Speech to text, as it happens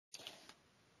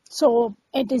So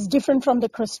it is different from the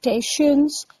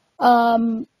crustaceans.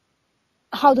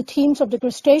 How the themes of the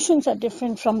crustaceans are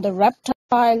different from the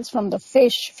reptiles, from the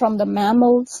fish, from the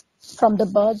mammals, from the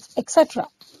birds, etc.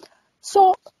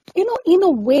 So, in a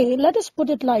way, let us put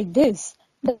it like this.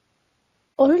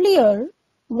 Earlier,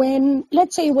 when,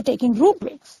 let's say you were taking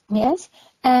rubrics, yes,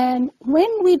 and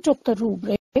when we took the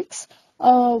rubrics,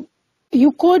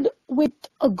 you could, with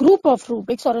a group of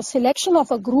rubrics or a selection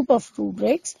of a group of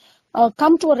rubrics,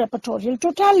 come to a repertorial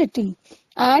totality.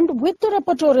 And with the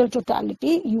repertorial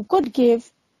totality, you could give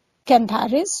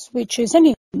Cantharis, which is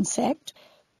an insect,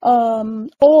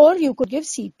 or you could give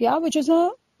Sepia, which is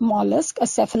a mollusk, a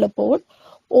cephalopod,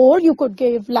 or you could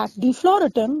give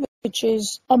Lactifloratum, which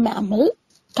is a mammal,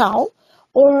 cow,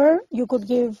 or you could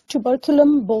give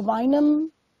Tuberculum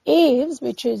bovinum aves,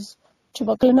 which is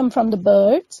tuberculinum from the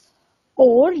birds,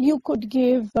 or you could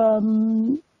give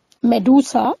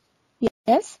Medusa,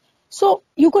 yes. So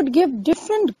you could give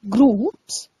different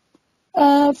groups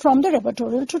from the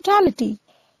repertorial totality.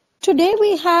 Today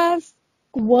we have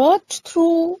worked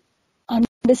through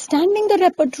understanding the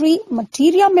repertory,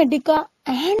 materia medica,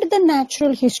 and the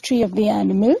natural history of the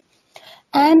animal,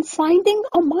 and finding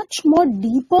a much more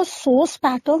deeper source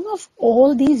pattern of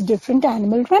all these different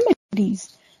animal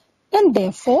remedies. And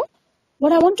therefore,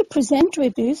 what I want to present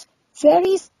with is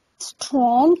very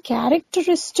strong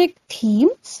characteristic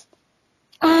themes,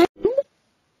 and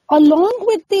along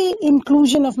with the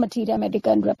inclusion of materia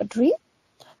medica and repertory,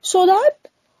 so that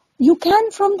you can,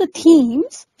 from the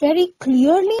themes, very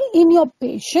clearly in your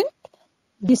patient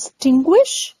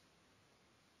distinguish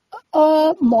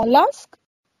a mollusk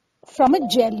from a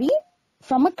jelly,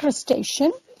 from a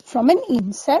crustacean, from an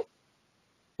insect.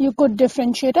 You could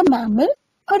differentiate a mammal,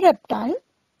 a reptile,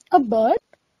 a bird,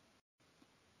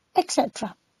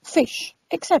 etc., fish,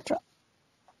 etc.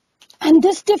 And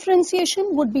this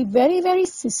differentiation would be very, very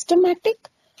systematic,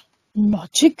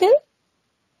 logical,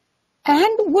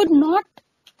 and would not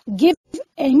give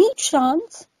any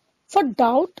chance for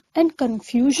doubt and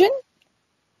confusion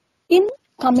in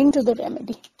coming to the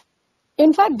remedy.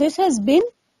 In fact, this has been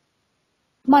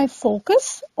my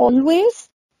focus always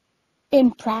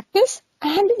in practice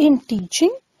and in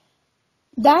teaching,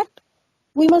 that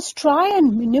we must try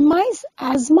and minimize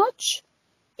as much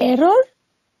error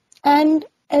and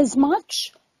as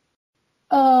much,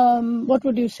 what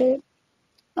would you say,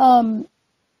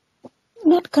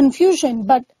 not confusion,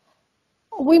 but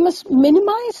we must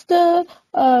minimize the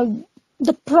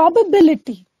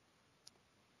probability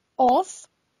of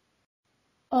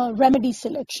remedy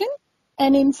selection.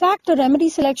 And in fact, the remedy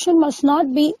selection must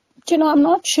not be, I'm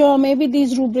not sure, maybe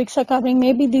these rubrics are covering,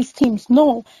 maybe these themes.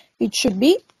 No, it should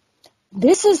be,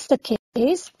 this is the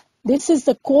case, this is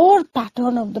the core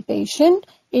pattern of the patient.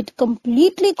 It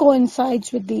completely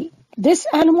coincides with this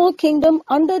animal kingdom,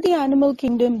 under the animal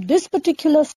kingdom, this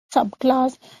particular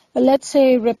subclass, let's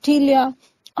say reptilia,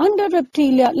 under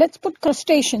reptilia, let's put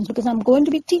crustaceans, because I'm going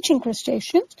to be teaching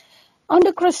crustaceans.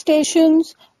 Under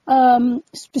crustaceans,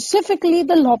 specifically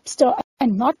the lobster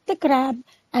and not the crab,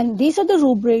 and these are the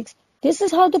rubrics. This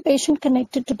is how the patient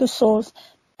connected to the source,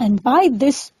 and by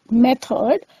this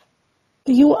method,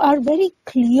 you are very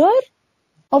clear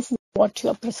of what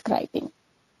you're prescribing.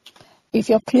 If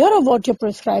you're clear of what you're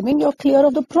prescribing, you're clear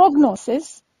of the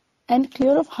prognosis and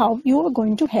clear of how you are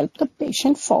going to help the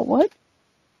patient forward.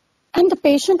 And the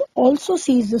patient also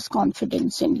sees this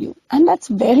confidence in you, and that's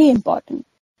very important.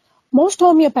 Most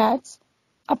homeopaths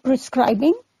are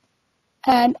prescribing,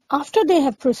 and after they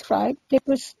have prescribed, they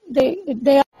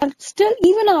are still,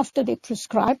 even after they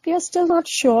prescribe, they are still not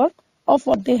sure of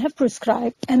what they have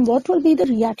prescribed and what will be the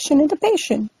reaction in the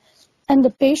patient. And the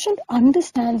patient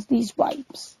understands these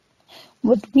vibes.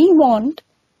 What we want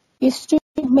is to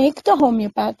make the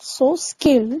homeopath so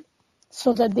skilled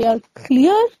so that they are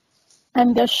clear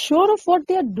and they're sure of what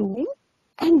they are doing,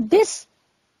 and this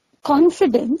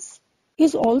confidence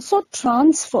is also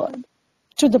transferred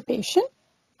to the patient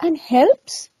and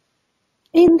helps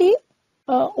in the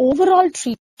overall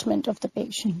treatment of the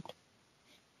patient.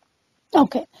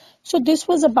 Okay, so this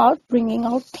was about bringing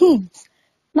out themes.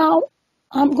 Now,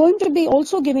 I'm going to be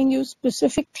also giving you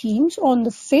specific themes on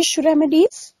the fish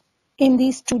remedies in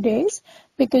these 2 days,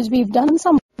 because we've done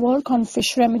some work on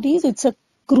fish remedies. It's a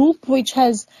group which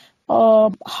has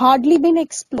hardly been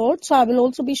explored. So I will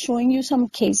also be showing you some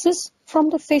cases from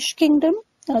the fish kingdom,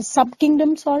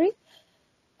 sub-kingdom, sorry.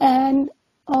 And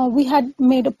we had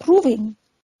made a proving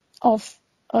of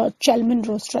Chelmin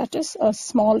rostratus, a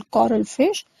small coral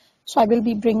fish. So I will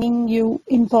be bringing you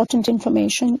important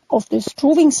information of this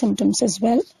proving symptoms as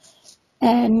well.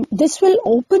 And this will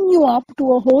open you up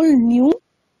to a whole new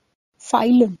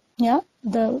phylum, yeah,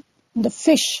 the the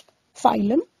fish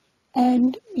phylum,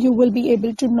 and you will be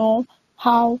able to know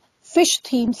how fish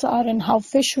themes are and how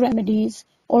fish remedies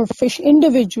or fish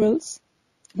individuals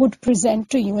would present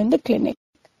to you in the clinic.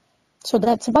 So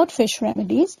that's about fish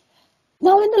remedies.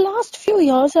 Now, in the last few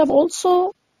years, I've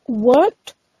also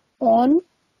worked on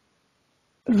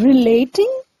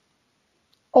relating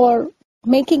or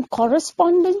making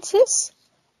correspondences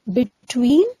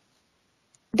between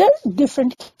the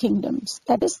different kingdoms.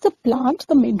 That is the plant,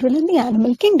 the mineral, and the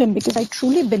animal kingdom, because I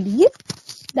truly believe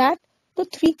that the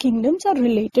three kingdoms are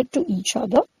related to each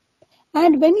other.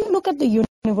 And when you look at the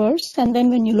universe and then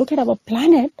when you look at our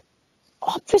planet,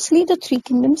 obviously the three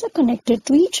kingdoms are connected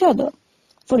to each other.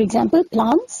 For example,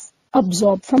 plants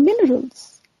absorb from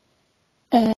minerals,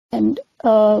 and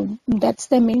that's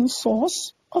their main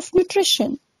source of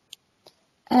nutrition.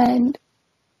 And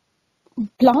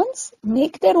plants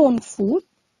make their own food,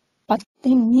 but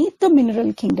they need the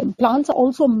mineral kingdom. Plants are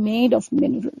also made of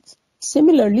minerals.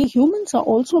 Similarly, humans are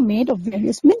also made of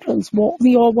various minerals. What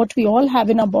we all have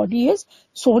in our body is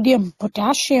sodium,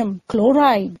 potassium,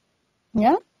 chloride,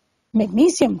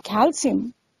 magnesium,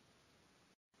 calcium.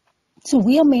 So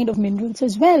we are made of minerals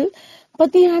as well,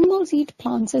 but the animals eat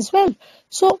plants as well.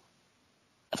 So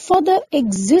for the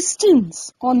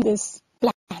existence on this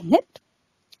planet,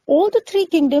 all the three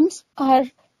kingdoms are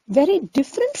very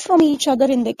different from each other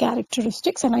in their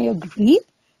characteristics, and I agree,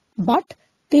 but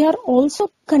they are also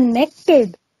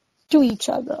connected to each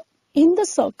other in the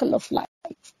circle of life.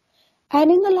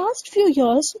 And in the last few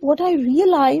years, what I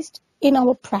realized in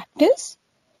our practice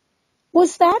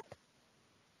was that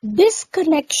this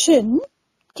connection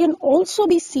can also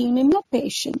be seen in your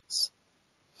patients.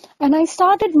 And I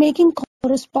started making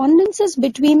correspondences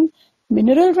between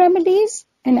mineral remedies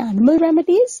and animal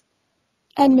remedies,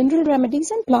 and mineral remedies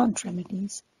and plant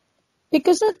remedies,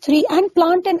 because the three, and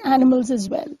plant and animals as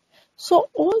well. So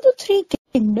all the three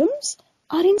kingdoms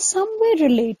are in some way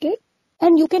related,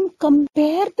 and you can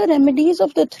compare the remedies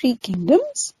of the three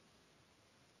kingdoms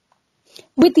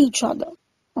with each other.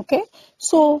 Okay,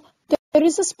 so there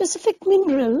is a specific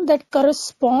mineral that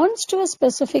corresponds to a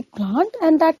specific plant,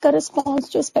 and that corresponds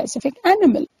to a specific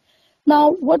animal.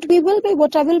 Now, what I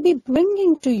will be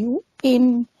bringing to you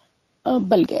in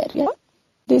Bulgaria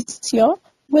this year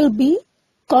will be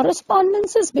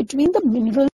correspondences between the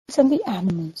minerals and the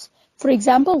animals. For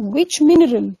example, which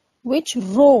mineral, which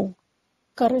row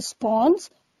corresponds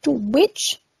to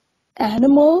which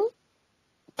animal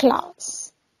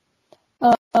class.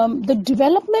 The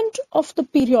development of the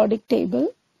periodic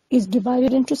table is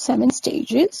divided into 7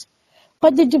 stages,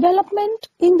 but the development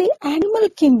in the animal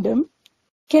kingdom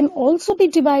can also be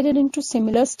divided into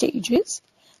similar stages,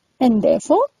 and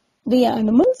therefore the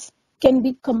animals can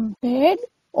be compared,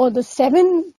 or the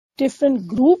 7 different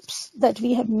groups that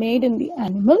we have made in the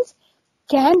animals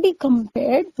can be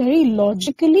compared very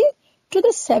logically to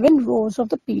the 7 rows of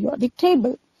the periodic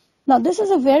table. Now, this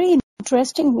is a very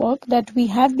interesting work that we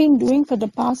have been doing for the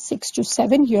past 6 to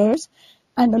 7 years,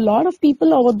 and a lot of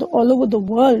people all over the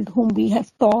world whom we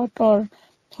have taught or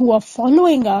who are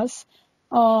following us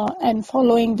and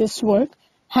following this work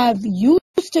have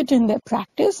used it in their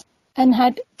practice and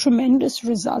had tremendous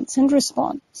results and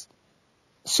response.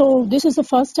 So this is the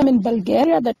first time in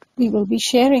Bulgaria that I will be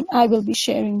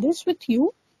sharing this with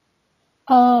you.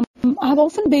 I've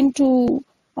often been to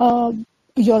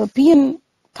European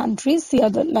countries, the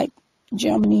other like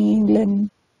Germany, England,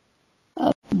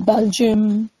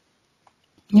 Belgium,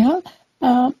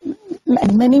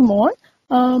 and many more.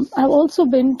 I've also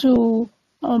been to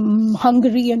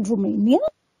Hungary and Romania,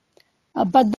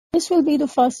 but this will be the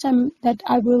first time that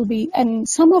I will be, and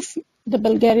some of the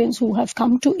Bulgarians who have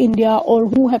come to India or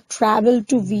who have traveled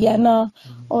to Vienna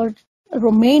or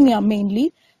Romania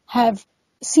mainly have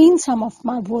seen some of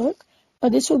my work,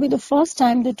 but this will be the first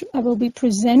time that I will be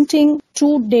presenting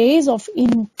 2 days of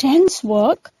intense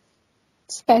work,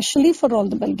 especially for all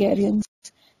the Bulgarians.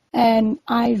 And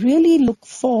I really look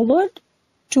forward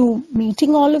to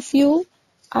meeting all of you.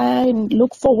 I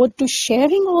look forward to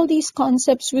sharing all these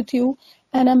concepts with you,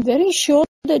 and I'm very sure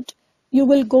that you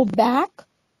will go back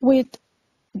with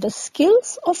the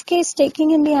skills of case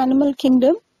taking in the animal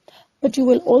kingdom, but you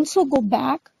will also go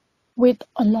back with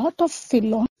a lot of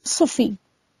philosophy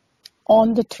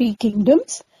on the 3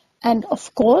 kingdoms, and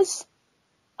of course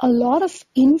a lot of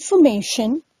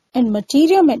information and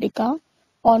materia medica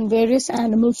on various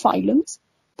animal phylums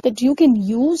that you can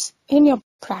use in your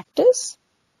practice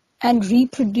and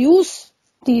reproduce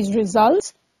these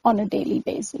results on a daily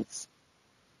basis.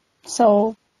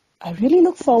 So I really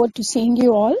look forward to seeing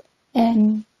you all,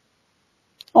 and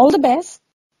all the best.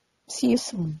 See you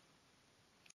soon.